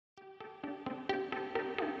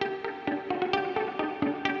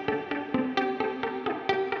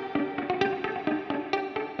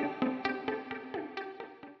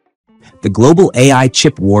The global AI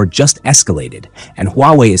chip war just escalated, and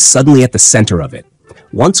Huawei is suddenly at the center of it.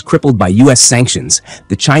 Once crippled by US sanctions,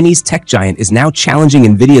 the Chinese tech giant is now challenging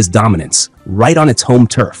Nvidia's dominance, right on its home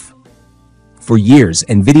turf. For years,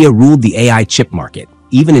 Nvidia ruled the AI chip market,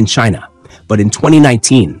 even in China. But in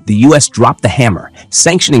 2019, the US dropped the hammer,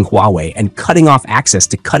 sanctioning Huawei and cutting off access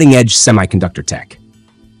to cutting-edge semiconductor tech.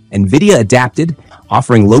 Nvidia adapted,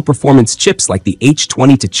 offering low-performance chips like the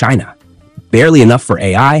H100 to China. Barely enough for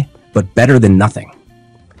AI, but better than nothing.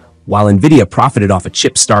 While Nvidia profited off a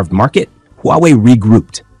chip-starved market, Huawei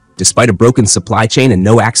regrouped. Despite a broken supply chain and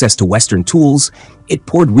no access to Western tools, it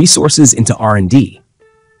poured resources into R&D.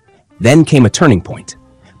 Then came a turning point.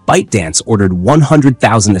 ByteDance ordered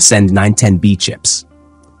 100,000 Ascend 910B chips.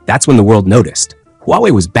 That's when the world noticed.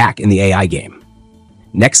 Huawei was back in the AI game.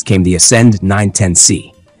 Next came the Ascend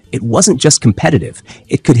 910C. It wasn't just competitive,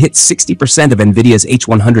 it could hit 60% of Nvidia's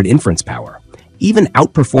H100 inference power, even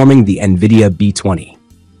outperforming the Nvidia B20.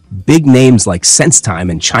 Big names like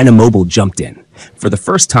SenseTime and China Mobile jumped in. For the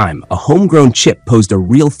first time, a homegrown chip posed a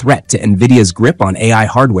real threat to Nvidia's grip on AI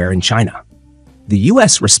hardware in China. The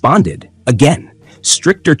US responded, again.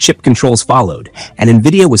 Stricter chip controls followed, and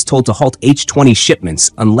Nvidia was told to halt H100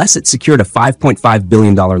 shipments unless it secured a $5.5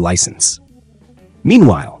 billion license.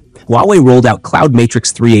 Meanwhile, Huawei rolled out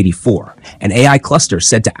CloudMatrix 384, an AI cluster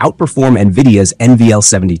said to outperform Nvidia's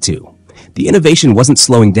NVL72. The innovation wasn't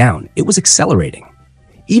slowing down, it was accelerating.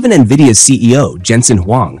 Even Nvidia's CEO, Jensen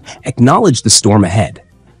Huang, acknowledged the storm ahead.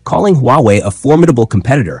 Calling Huawei a formidable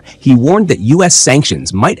competitor, he warned that US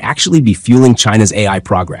sanctions might actually be fueling China's AI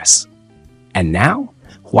progress. And now,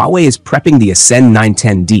 Huawei is prepping the Ascend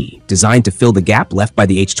 910D, designed to fill the gap left by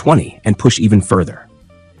the H100 and push even further.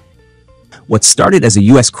 What started as a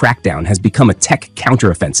US crackdown has become a tech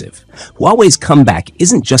counteroffensive. Huawei's comeback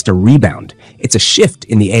isn't just a rebound, it's a shift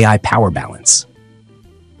in the AI power balance.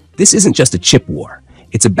 This isn't just a chip war,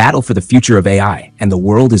 it's a battle for the future of AI, and the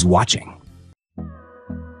world is watching.